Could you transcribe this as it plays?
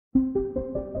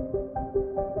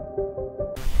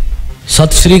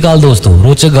सत श्री अकाल दोस्तों,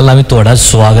 रोचक गल्लां में तुहाडा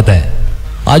स्वागत है।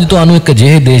 अज तुहानूं एक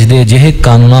अजिहे देश के अजिहे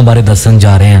कानूनां बारे दस्सण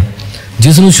जा रहे हैं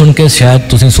जिस नूं सुन के शायद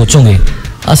तुसीं सोचोगे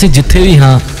असीं जिथे भी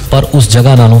हाँ पर उस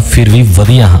जगह नालों फिर भी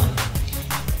वधिया हाँ।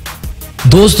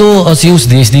 दोस्तों असीं उस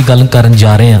देश की गल करन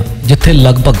जा रहे हैं जिथे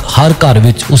लगभग हर घर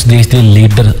विच उस देश के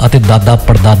लीडर अते दादा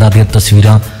परदादा दी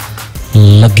तस्वीरां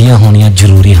लगियां होणियां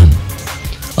जरूरी हैं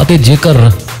अते जेकर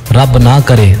रब ना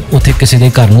करे उत्थे किसी के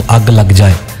घर नूं अग लग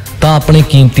जाए तो अपने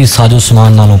कीमती साजो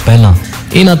समान नालों पहलां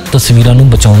इन्हां तस्वीरां नूं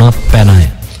बचाउणा पैना है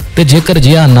ते जेकर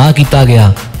जिहा ना किया गया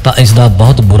तो इसका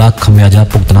बहुत बुरा खमियाजा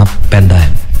भुगतना पैंदा है।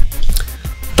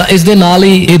 तो इस दे नाल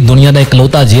ही ये दुनिया का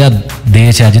इकलौता जिहा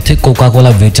देश है जिथे कोका कोला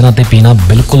वेचना ते पीना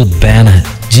बिल्कुल बैन है।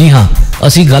 जी हाँ,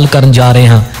 असीं गल करन जा रहे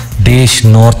हाँ देश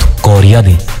नॉर्थ कोरिया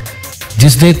की,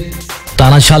 जिस दे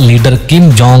तानाशाह लीडर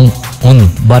किम जोंग उन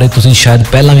बारे तुसीं शायद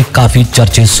पहलां भी काफ़ी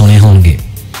चर्चे सुने होणगे।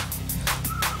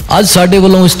 अज साडे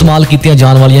वल्लों इस्तेमाल कीतियां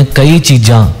जाण वालियां कई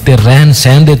चीज़ां ते रहन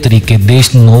सहन के तरीके देश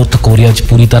नॉर्थ कोरिया च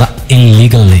पूरी तरह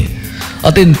इलीगल ने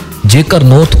अते जेकर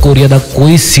नॉर्थ कोरिया का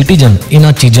कोई सिटीजन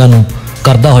इन्हां चीज़ां नूं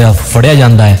करदा होया फड़िया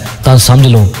जाता है तो समझ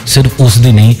लो सिर्फ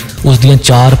उसकी नहीं उस दियां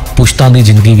 4 पुश्तां की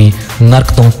जिंदगी भी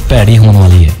नरक तो भैड़ी होने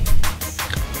वाली है।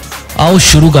 आओ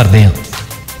शुरू करते हैं।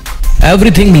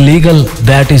 Everything legal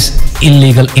that is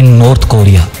illegal in north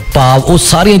Korea, भाव वो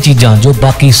सारिया चीज़ां जो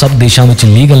बाकी सब देशों में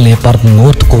लीगल ने पर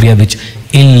नॉर्थ कोरिया में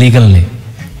इलीगल ने।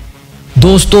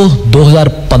 दोस्तों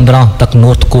 2015 तक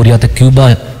नॉर्थ कोरिया ते क्यूबा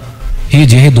ही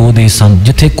अजिहे 2 देश सन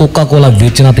जिथे कोका कोला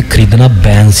वेचना ते खरीदना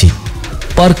बैन सी,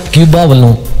 पर क्यूबा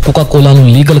वालों कोका कोला नूं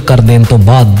लीगल कर देने तो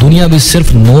बाद दुनिया में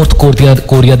सिर्फ नॉर्थ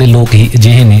कोरिया के लोग ही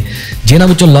अजिहे ने जिन्हां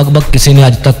विचों लगभग किसी ने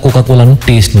अज तक कोका कोला नूं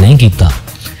टेस्ट नहीं किया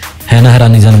है ना।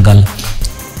 हैरानीजनक गल।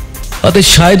 अते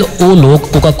शायद वो लोग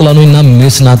कोका कोला नूं इन्ना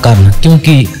मिस ना करन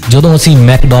क्योंकि जदों असीं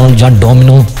मैकडॉनल्ड या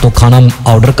डोमिनो तो खाना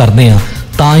ऑर्डर करते हैं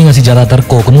तां ही असीं ज़्यादातर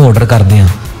कोक नूं ऑर्डर करते हैं,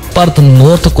 पर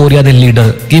नॉर्थ कोरिया के लीडर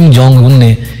किम जोंग उन ने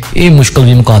यह मुश्किल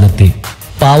भी मुका दी।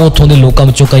 भाव उत्थों के लोगों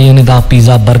में कई ने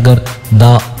पीज़ा बर्गर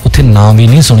का उत्थे नाम भी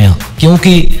नहीं सुनिया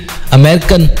क्योंकि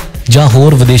अमेरिकन या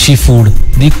होर विदेशी फूड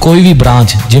की कोई भी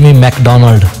ब्रांच जिमें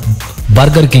McDonald,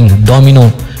 burger king, domino,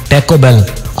 taco bell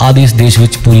आदि इस देश में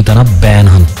पूरी तरह बैन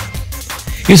हैं।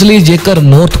 इसलिए जेकर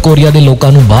नॉर्थ कोरिया के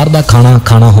लोगों को बाहर का खाना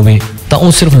खाना होवे तो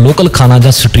वो सिर्फ लोकल खाना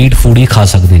या स्ट्रीट फूड ही खा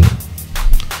सकते हैं।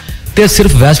 तो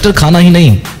सिर्फ वैसटर्न खाना ही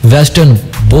नहीं, western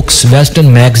books, western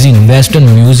magazine, western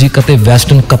music और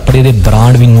वैसटर्न कपड़े के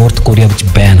ब्रांड भी नॉर्थ कोरिया में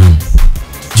बैन हैं।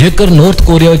 जेकर नॉर्थ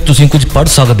कोरिया तुसीं कुछ पढ़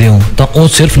सकते हो तो वो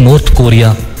सिर्फ नॉर्थ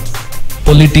कोरिया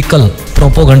पोलीटिकल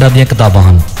प्रोपोगंडा दी किताबां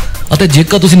हैं और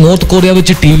जेकर तुसीं नॉर्थ कोरिया में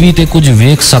टीवी ते कुछ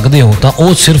वेख सकते हो तो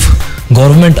वो सिर्फ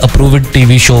गवर्नमेंट अप्रूवड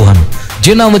टीवी शो हैं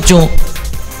जिन्हां विचों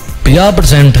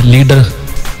 50% लीडर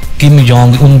किम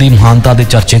जोंग उन दी महानता के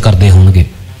चर्चे करते होणगे।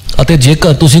 अते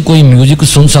जेकर तुसीं कोई म्यूजिक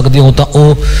सुन सकते हो तो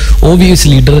वो भी इस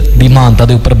लीडर की महानता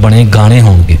के उपर बने गाने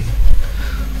होंगे।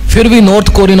 फिर भी नॉर्थ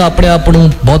कोरियन अपने आप को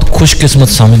बहुत खुशकिस्मत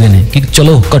समझते हैं कि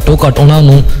चलो घट्टो घट्ट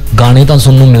उन्होंने गाने तो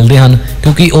सुनने मिलते हैं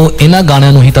क्योंकि वो इन्हां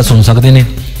गाणिਆਂ ही तो सुन सकते हैं।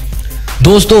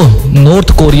 दोस्तों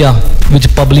north Korea which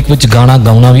public which गाना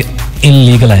गाउना भी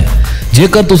इलीगल है।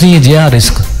 जेकर तुसीं अजिहा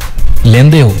रिस्क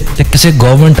लेंदे हो तो किसी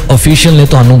गवर्नमेंट ऑफिशियल ने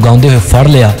तुहानूं गाउंदे हुए फड़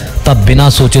लिया तो बिना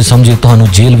सोचे समझे तुहानूं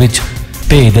जेल विच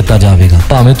भेज दिता जाएगा,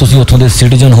 भावें तुसीं उत्थों दे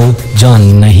सिटीजन हो जां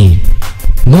नहीं।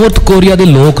 नॉर्थ कोरिया के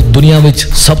लोग दुनिया में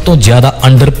सब तो ज़्यादा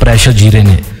अंडर प्रैशर जी रहे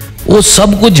हैं। वो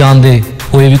सब कुछ जानते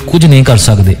हुए भी कुछ नहीं कर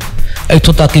सकते,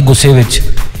 इत्थों तक कि गुस्से में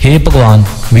हे भगवान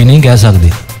भी नहीं कह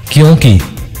सकते क्योंकि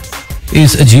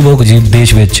इस अजीबो गरीब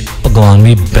देश में भगवान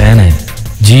भी बैन है।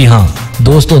 जी हाँ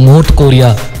दोस्तों, नॉर्थ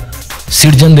कोरिया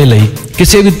सिटीजन के लिए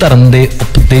किसी भी धर्म के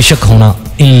उपदेशक होना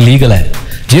इलीगल है।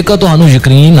 जेकर तुहानूं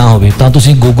यकीन ना होवे तां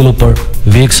तुसीं गूगल पर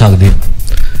वेख सकते हो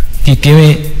कि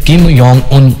किवें किम जोंग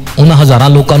उन हज़ारां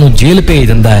लोगों को जेल भेज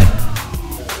दिंदा है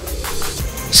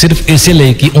सिर्फ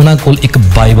इसलिए कि उन्हां कोल एक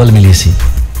बाइबल मिली सी।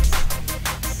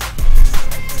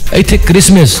 इत्थे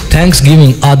क्रिसमस, थैंक्स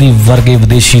गिविंग आदि वर्गे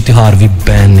विदेशी त्यौहार भी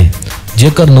बैन ने।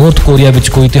 जेकर नॉर्थ कोरिया में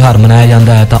कोई त्यौहार मनाया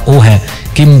जाता है तो वह है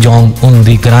किम जोंग उन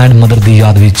दी ग्रैंड मदर की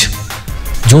याद विच,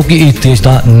 जो कि इस देश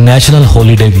का नैशनल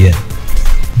हॉलीडे भी है।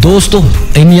 दोस्तों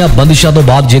इन्नियां बंदिशां तो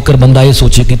बाद जेकर बंदा ये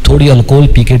सोचे कि थोड़ी अल्कोहल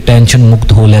पी के टेंशन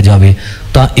मुक्त हो लिया जाए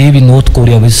तो यह भी नॉर्थ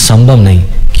कोरिया में संभव नहीं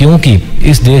क्योंकि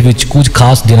इस देश में कुछ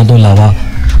खास दिनों तो इलावा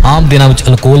आम दिनों में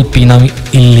अल्कोहल पीना भी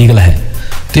इलीगल है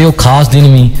तो वो खास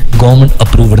दिन भी गवर्नमेंट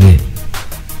अप्रूवड ने,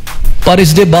 पर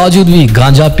इसके बावजूद भी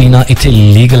गांजा पीना इत्थे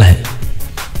लीगल है।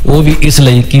 वो भी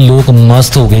इसलिए कि लोग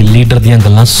मस्त हो गए लीडर दीयां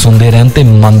गल्लां सुनते रहन ते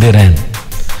मनते रहन।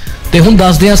 तो हुण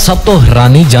दसदे हां सब तो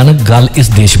हैरानीजनक गल इस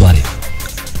देश बारे।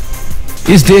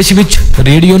 इस देश में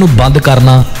रेडियो नूं बंद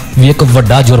करना भी एक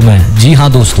वड्डा जुर्म है। जी हाँ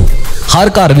दोस्तों, हर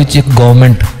घर विच एक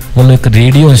गवर्नमेंट वालों एक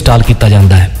रेडियो इंस्टॉल किया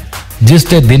जाता है जिस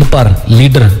ते दिन भर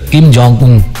लीडर किम जोंग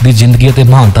उन की जिंदगी ते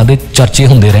महानता के चर्चे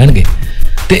होंदे रहणगे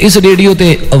ते इस रेडियो ते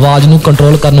आवाज़ नूं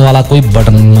कंट्रोल करने वाला कोई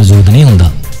बटन मौजूद नहीं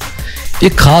हुंदा।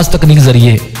 एक खास तकनीक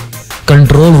जरिए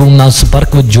कंट्रोल रूम नाल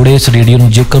संपर्क में जुड़े इस रेडियो नूं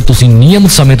जेकर तुसीं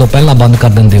नियमित समय तो पहला बंद कर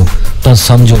दिंदे हो तो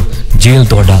समझो जेल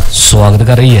तुहाडा स्वागत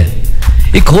कर रही है।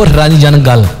 एक होर हैरानीजनक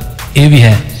गल ये भी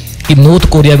है कि नॉर्थ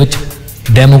कोरिया विच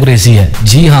डेमोक्रेसी है।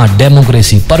 जी हाँ,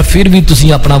 डेमोक्रेसी, पर फिर भी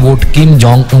तुसीं अपना वोट किम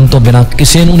जोंग उन तो बिना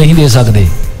किसी नूं नहीं दे सकते।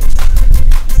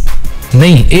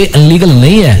 नहीं, ये अनलीगल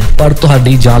नहीं है, पर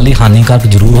तुहाडी जान लई हानिकारक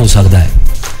जरूर हो सकता है।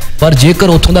 पर जेकर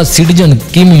उत्थों का सिटीजन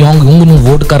किम जोंग उन नूं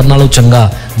वोट करने नालों चंगा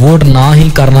वोट ना ही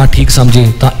करना ठीक समझे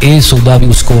तो यह सुविधा भी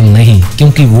उसको नहीं,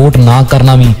 क्योंकि वोट ना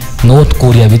करना भी नॉर्थ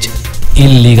कोरिया विच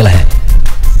इलीगल है।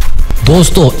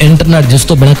 दोस्तों, इंटरनेट जिस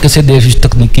तो बिना किसी देश विच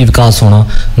तकनीकी विकास होना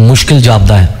मुश्किल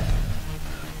जापदा है,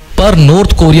 पर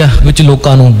नॉर्थ कोरिया विच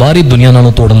लोकां नूं बाहरी दुनिया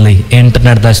नालों तोड़न लई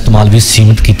इंटरनेट का इस्तेमाल भी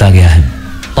सीमित किया गया है।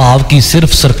 भाव कि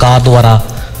सिर्फ सरकार द्वारा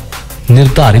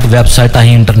निर्धारित वैबसाइटां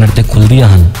ही इंटरनेट ते खुलदियां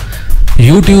हन।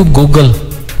 यूट्यूब, गूगल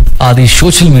आदि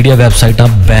सोशल मीडिया वैबसाइटां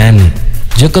बैन ने।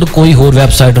 जेकर कोई होर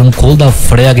वैबसाइट नूं खोलदा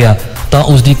फड़िया गया तो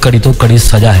उसकी कड़ी तो कड़ी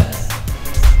सज़ा है।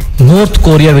 नॉर्थ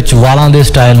कोरिया विच वालों के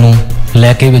स्टाइल नूं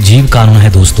लैके अजीब कानून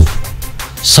है। दोस्तों,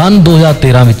 सन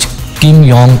 2013 में किम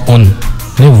जोंग उन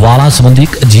ने वालों संबंधी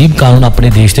एक अजीब कानून अपने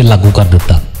देश से लागू कर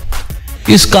दिता।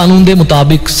 इस कानून के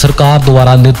मुताबिक सरकार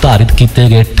द्वारा निर्धारित किए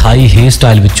गए 28 हेयर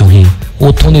स्टाइल विचों ही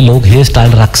उत्थों के लोग हेयर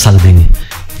स्टाइल रख सकते हैं,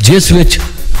 जिस विच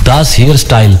 10 हेयर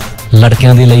स्टाइल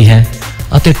लड़कियों के लिए है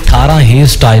और 18 हेयर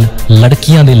स्टाइल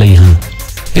लड़कियों के लिए हैं।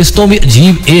 इस तो भी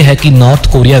अजीब यह है कि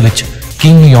नॉर्थ कोरिया विच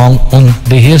किम जोंग उन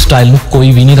दे हेयर स्टाइल नूं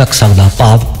कोई भी नहीं रख सकता,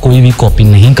 भाव कोई भी कॉपी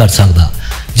नहीं कर सकता।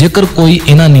 जेकर कोई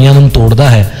इन्हां नियम तोड़ता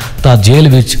है तो जेल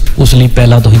विच उस लई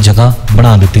पहला तो ही जगह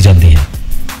बना दी जाती है।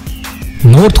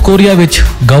 नॉर्थ कोरिया विच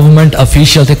गवर्नमेंट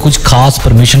अफीशियल ते कुछ खास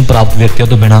परमिशन प्राप्त व्यक्तियों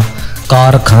तो बिना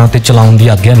कार रखना ते चलाउण दी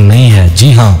आग्या नहीं है।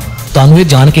 जी हाँ, तुहानूं ये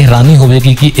जान के हैरानी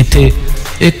होगी कि इत्थे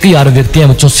 1000 व्यक्तियों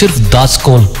विचों सिर्फ 10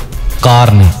 कोल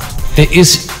कार ने ते इस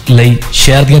लई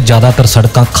शहर दी ज़्यादातर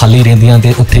सड़कां खाली रहिंदियां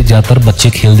ते उत्थे ज़्यादातर बच्चे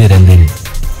खेलते रहंदे ने।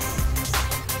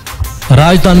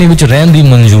 राजधानी विच रहण दी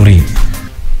मंजूरी।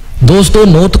 दोस्तों,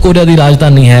 नॉर्थ कोरिया की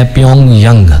राजधानी है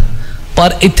प्योंगयांग,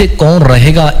 पर इत्थे कौन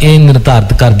रहेगा ये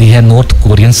निर्धारित करती है नॉर्थ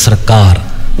कोरियन सरकार।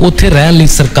 उत्थे रहण लई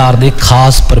सरकार के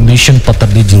खास परमिशन पत्र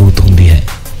की जरूरत होंदी है।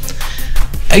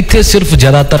 इत्थे सिर्फ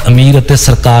ज़्यादातर अमीर और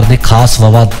सरकार के खास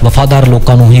वफादार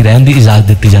लोगों को ही रहने की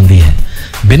इजाजत दी जाती है।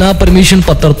 बिना परमिशन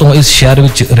पत्र तो इस शहर में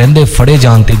रहिंदे फड़े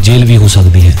जान ते जेल भी हो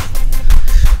सकती है।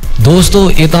 दोस्तों,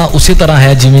 ये तो उसी तरह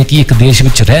है जिमें कि एक देश में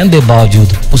रहने के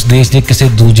बावजूद उस देश के किसी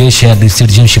दूजे शहर की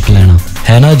सिटीजनशिप लेना,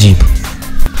 है ना अजीब।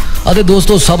 अरे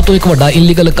दोस्तों, सब तो एक बड़ा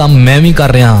इलीगल काम मैं भी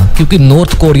कर रहा हाँ, क्योंकि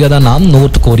नॉर्थ कोरिया का नाम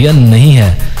नॉर्थ कोरिया नहीं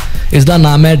है, इसका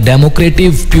नाम है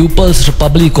democratic peoples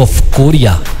Republic of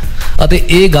Korea. ਅਤੇ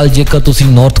ਇਹ ਗੱਲ ਜੇਕਰ ਤੁਸੀਂ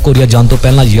नॉर्थ कोरिया जान तो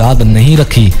पहला याद नहीं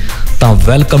रखी तो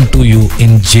welcome to you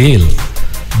in jail.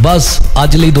 बस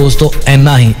अज ਲਈ दोस्तों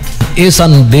इन्ना ही। ये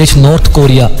सन देश north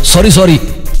Korea sorry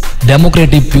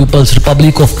democratic peoples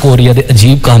Republic of Korea के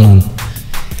अजीब कानून।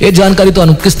 ये जानकारी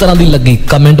तुहानूं किस तरह की लगी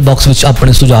कमेंट बॉक्स में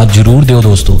अपने सुझाव जरूर दिओ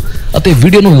दोस्तों, ਅਤੇ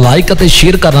वीडियो नूं लाइक ਅਤੇ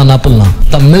शेयर करना ना भुलना।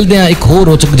 तो मिलते हैं एक होर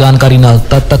रोचक जानकारी नाल,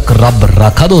 तद तक रब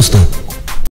राखा दोस्तों।